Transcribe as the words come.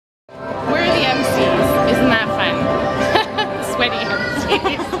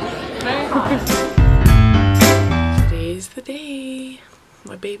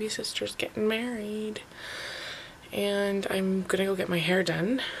baby sister's getting married. And I'm gonna go get my hair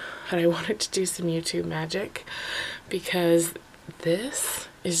done. And I wanted to do some YouTube magic because this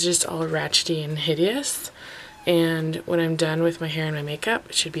is just all ratchety and hideous. And when I'm done with my hair and my makeup,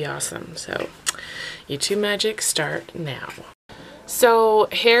 it should be awesome. So YouTube magic start now. So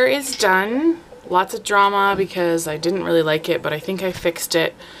hair is done. Lots of drama because I didn't really like it, but I think I fixed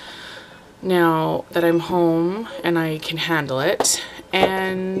it now that I'm home and I can handle it.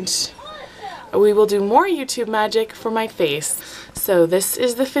 And we will do more YouTube magic for my face. So this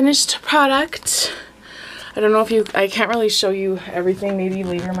is the finished product. I don't know if I can't really show you everything. Maybe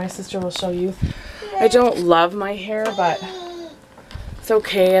later my sister will show you. I don't love my hair, but it's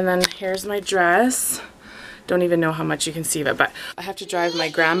okay. And then here's my dress. Don't even know how much you can see of it, but I have to drive my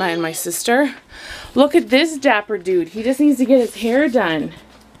grandma and my sister. Look at this dapper dude. He just needs to get his hair done.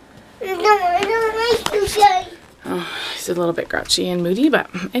 No, I don't like to say. Oh, he's a little bit grouchy and moody, but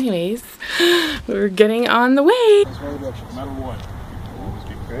anyways, we're getting on the way.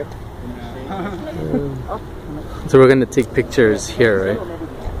 So we're gonna take pictures here, right?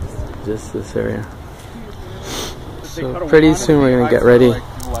 Just this area. So pretty soon we're gonna get ready to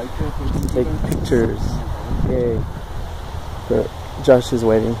take pictures. Yay. But Josh is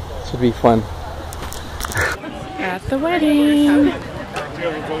waiting. Should be fun. At the wedding.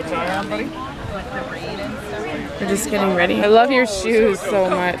 We're just getting ready. I love your shoes so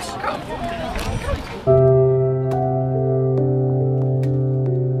much.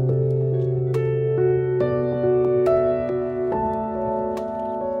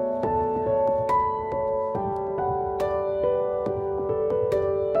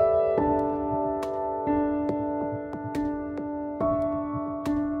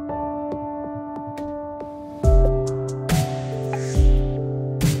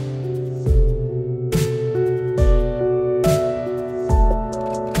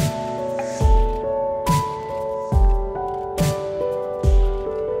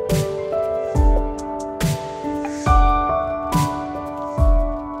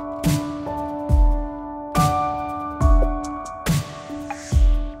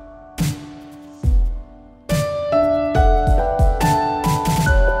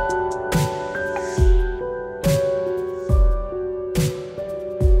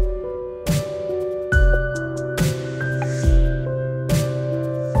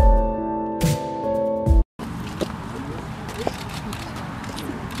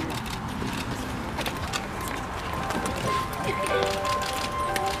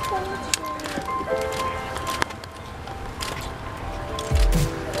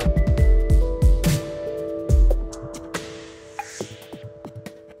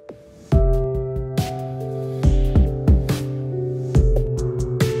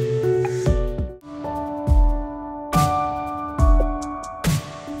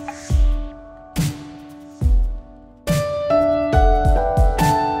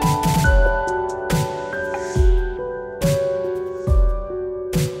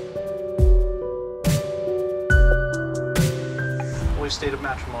 State of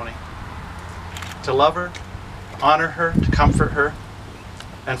matrimony, to love her, honor her, to comfort her,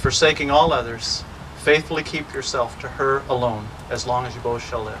 and forsaking all others, faithfully keep yourself to her alone as long as you both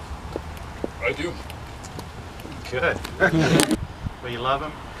shall live. I do. Good. Will you love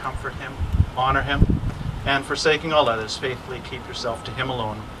him, comfort him, honor him, and forsaking all others, faithfully keep yourself to him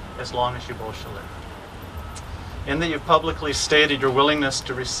alone as long as you both shall live. In that you've publicly stated your willingness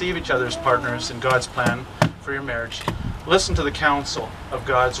to receive each other as partners in God's plan for your marriage, listen to the counsel of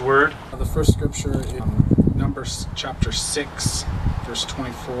God's word. The first scripture in Numbers chapter 6, verse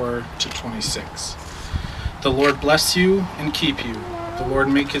 24 to 26. The Lord bless you and keep you. The Lord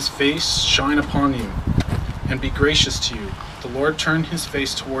make his face shine upon you and be gracious to you. The Lord turn his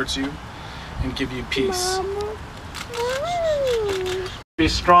face towards you and give you peace. Be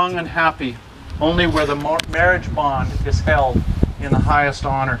strong and happy only where the marriage bond is held in the highest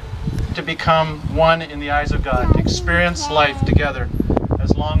honor. To become one in the eyes of God, to experience life together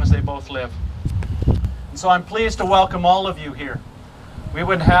as long as they both live. And so I'm pleased to welcome all of you here. We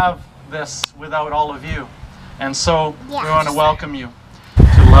wouldn't have this without all of you. And so we want to welcome you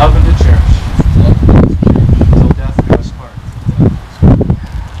to love and to cherish. Until death do us part.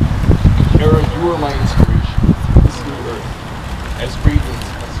 Cara, you are my inspiration. This new earth, as radiant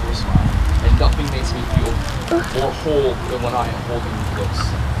as your smile, and nothing makes me feel more whole than when I am holding you close.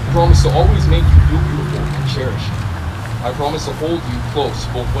 I promise to always make you feel beautiful and cherished. I promise to hold you close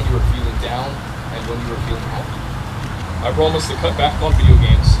both when you are feeling down and when you are feeling happy. I promise to cut back on video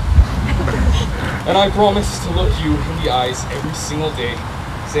games. And I promise to look you in the eyes every single day,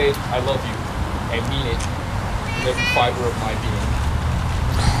 say I love you, and mean it with every fiber of my being.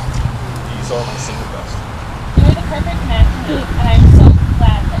 are my single best. You are the perfect man for me, and I am so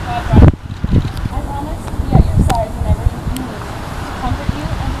glad that God brought you. I promise to be at your side whenever you need me, to comfort you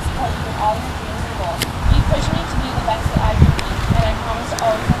and to support you in all your dreams and goals. You push me to be the best that I can be, and I promise to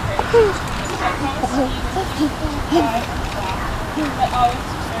always encourage you. I promise to be with you, cry and laugh, but always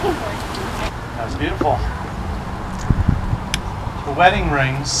to turn towards you. That's beautiful. The wedding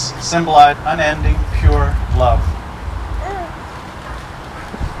rings symbolize unending, pure love.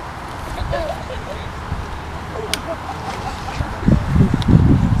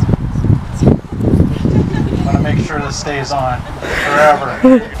 I want to make sure this stays on forever.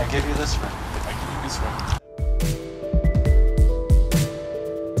 I give you this ring. I give you this ring.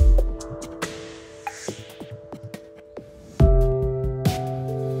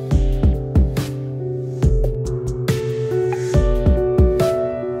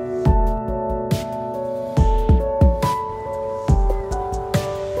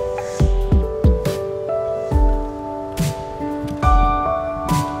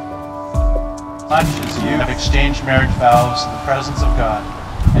 Much as you have exchanged marriage vows in the presence of God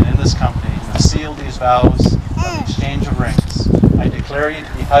and in this company, and sealed these vows of the exchange of rings, I declare you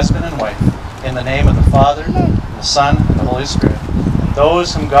to be husband and wife in the name of the Father, and the Son, and the Holy Spirit. And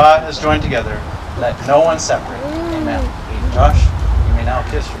those whom God has joined together, let no one separate. Amen. Josh, you may now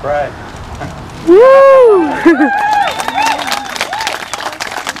kiss your bride. Woo!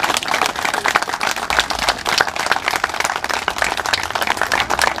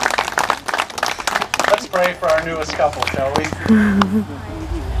 Let's pray for our newest couple, shall we?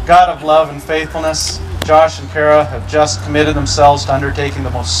 God of love and faithfulness, Josh and Cara have just committed themselves to undertaking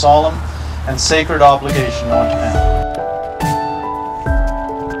the most solemn and sacred obligation known to man.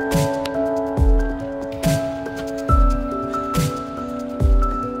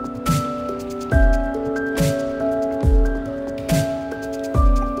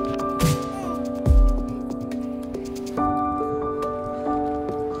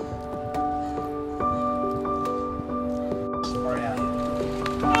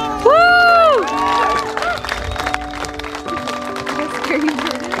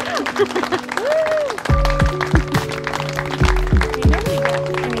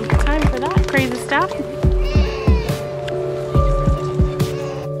 Time for that crazy stuff.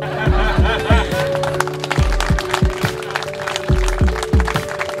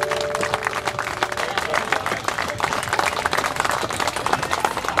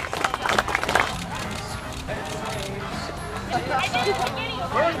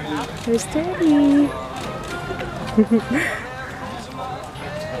 There's Daddy.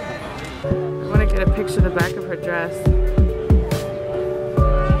 I want to get a picture of the back of her dress.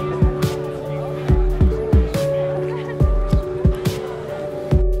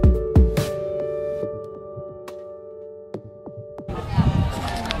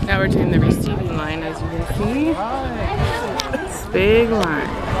 Now we're doing the receiving line, as you can see. It's a big line.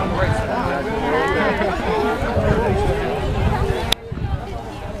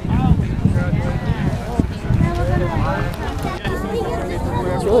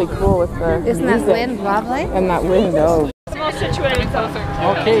 It's really cool with the Isn't that wind lovely? and that window. Small situated closer.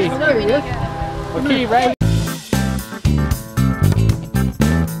 Okay. Okay, right.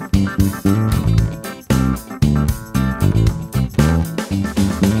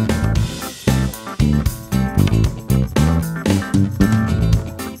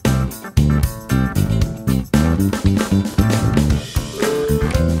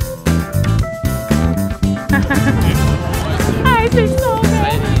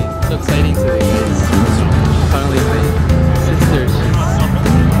 So exciting today, guys. Finally, my sister,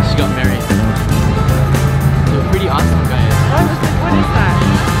 she got married. So pretty awesome, guys. What is that?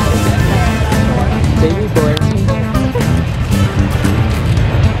 Baby boy.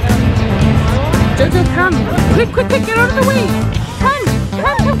 Jojo, come! Quick, quick, quick! Get out of the way! Come!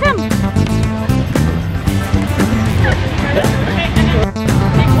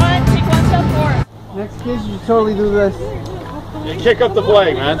 Take one step forward. Next kids, you totally do this. You kick up the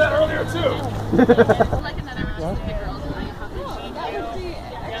flag, man. I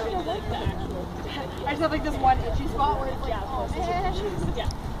just have like this one itchy spot where it's like, oh man. Yeah.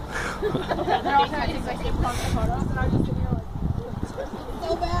 They're all trying to take like photos, and I was just sitting here like, so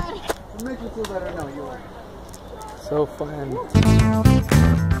bad. It makes you feel better. No, you are. So fun.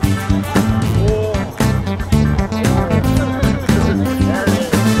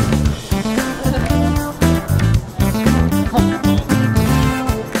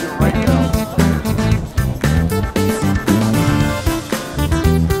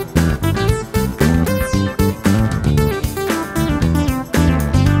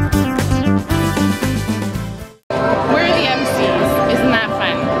 We're the MCs. Isn't that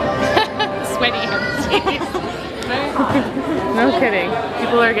fun? exciting.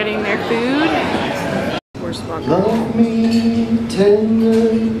 People are getting their food. We're sponsored. Love me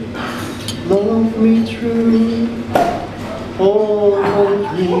tender, love me true, all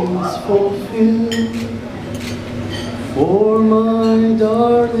my dreams fulfill. For my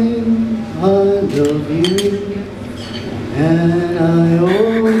darling, I love you, and I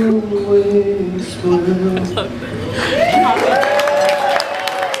always will.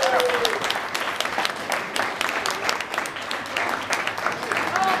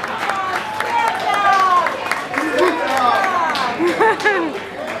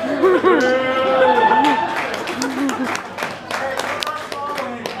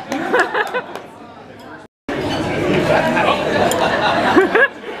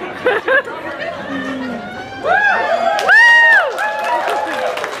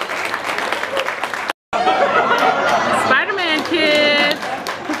 Spider-Man kid!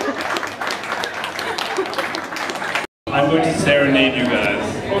 I'm going to serenade you guys.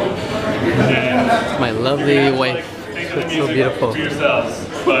 And My lovely wife. think of the It's so music beautiful. to yourselves.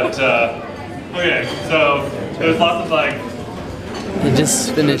 But okay, so there's lots of like. I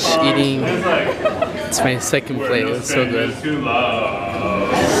just finished eating. It's like It's my second plate. It was so good. who love.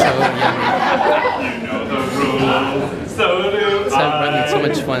 So yummy. You know the rules. So do So I'm having so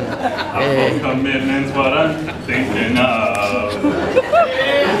much fun. Hey. Commitment's what I'm thinking of.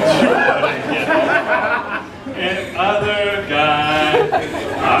 And other guy,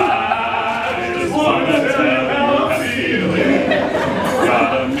 I just wanna tell you how I'm feeling.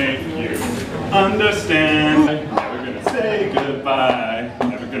 Gotta make you understand. Never gonna say goodbye.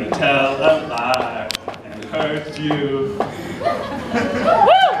 Never gonna tell a lie and hurt you.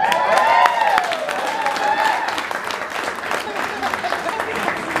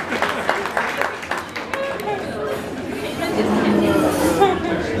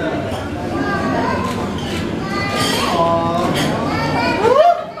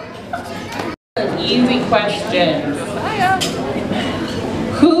 Easy question. Josiah.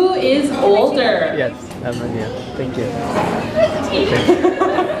 Who is older? Yes, I'm on you. Thank you.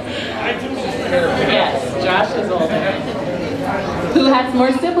 Yes, Josh is older. Who has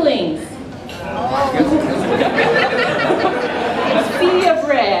more siblings? Sea of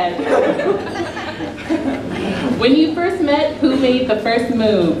red. When you first met, who made the first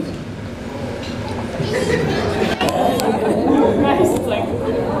move?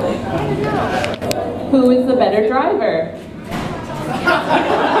 Who is the better driver?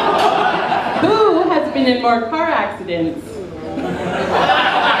 Who has been in more car accidents?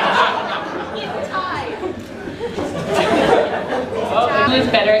 Who is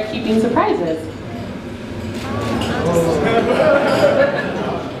better at keeping surprises?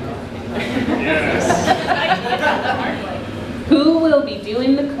 Who will be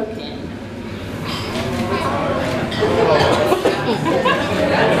doing the cooking?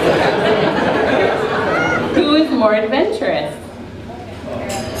 Who is more adventurous?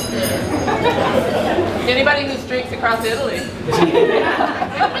 Anybody who streaks across Italy.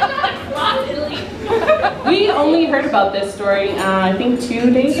 We only heard about this story, I think 2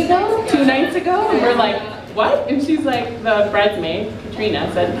 nights ago, and we're like, what? And she's like, the bridesmaid,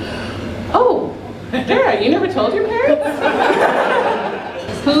 Katrina, said, oh, Dara, you never told your parents?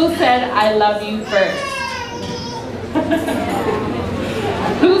 Who said, I love you first?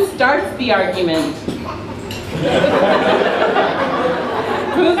 Who starts the argument?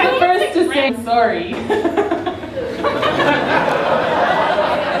 Who's the first to say sorry?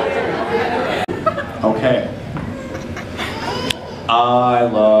 Okay. I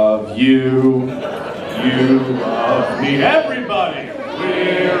love you. You love me. Everybody!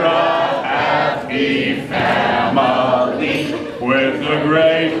 We're a happy family with a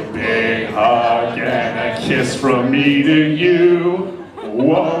great big hug and a kiss from me to you.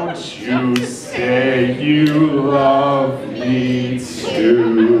 Won't you say you love me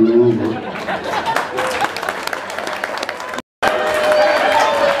too?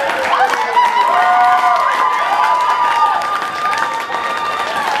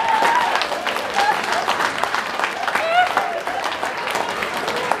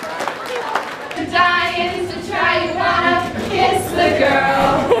 Dying to try, you wanna kiss the girl.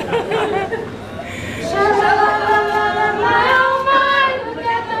 My oh my, look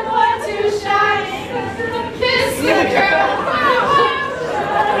at the boy too shy. Kiss the girl.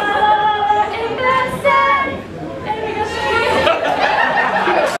 Ain't that sad?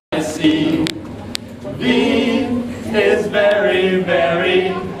 I see V is very, very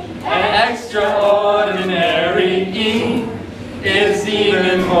extraordinary. E is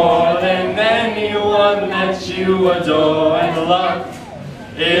even more than anyone that you adore, and love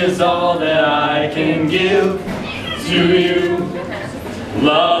is all that I can give to you.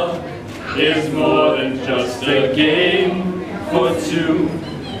 Love is more than just a game for two.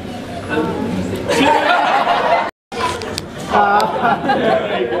 There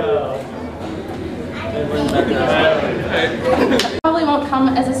we go. Probably won't come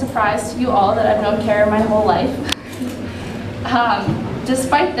as a surprise to you all that I've known Cara my whole life.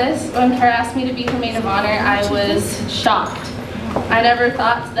 Despite this, when Cara asked me to be her maid of honor, I was shocked. I never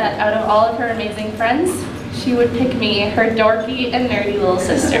thought that out of all of her amazing friends, she would pick me, her dorky and nerdy little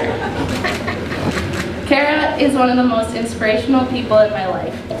sister. Cara is one of the most inspirational people in my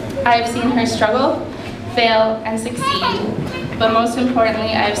life. I have seen her struggle, fail, and succeed, but most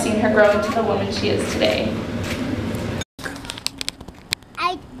importantly, I have seen her grow into the woman she is today.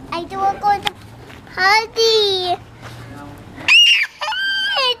 I don't want to go to party.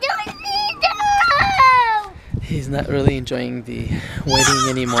 I don't need to. He's not really enjoying the wedding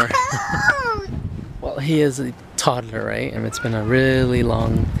anymore. Well, he is a toddler, right? And it's been a really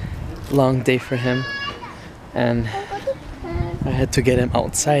long day for him. And I had to get him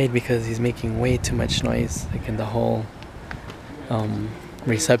outside because he's making way too much noise, like in the whole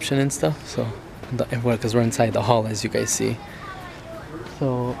reception and stuff. So, because we're inside the hall, as you guys see.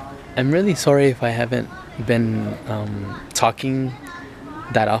 So, I'm really sorry if I haven't been talking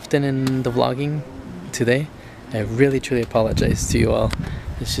that often in the vlogging today. I really truly apologize to you all.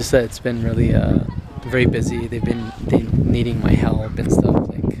 It's just that it's been really very busy. They've been needing my help and stuff,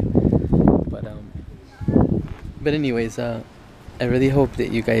 like. But anyways, I really hope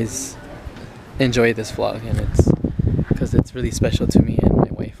that you guys enjoy this vlog, and because it's really special to me and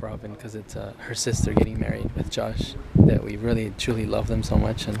my wife Robyn, because it's her sister getting married with Josh, that we really truly love them so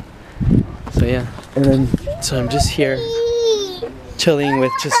much. And so yeah, and then so I'm just here chilling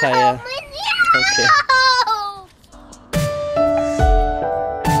with Josiah. Okay.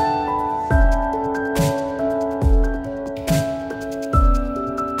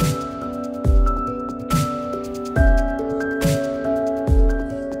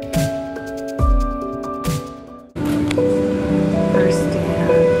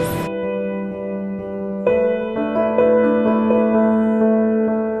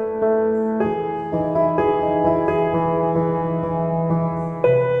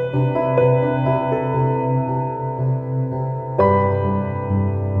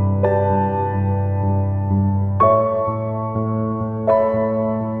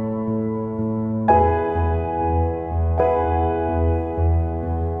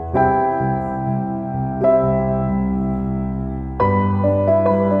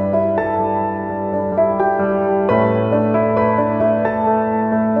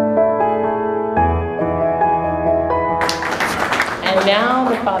 And now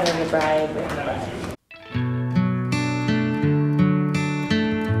the father of the bride.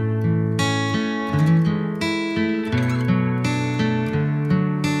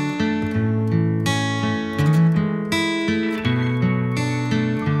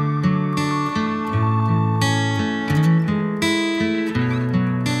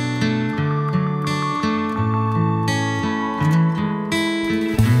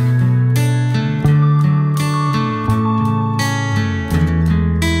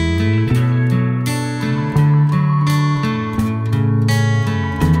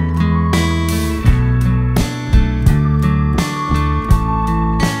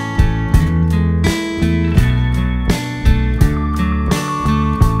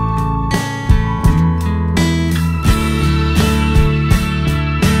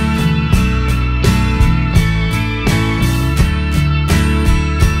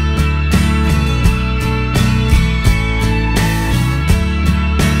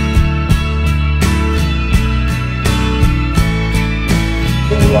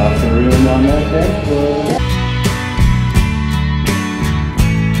 Lots of room on that there.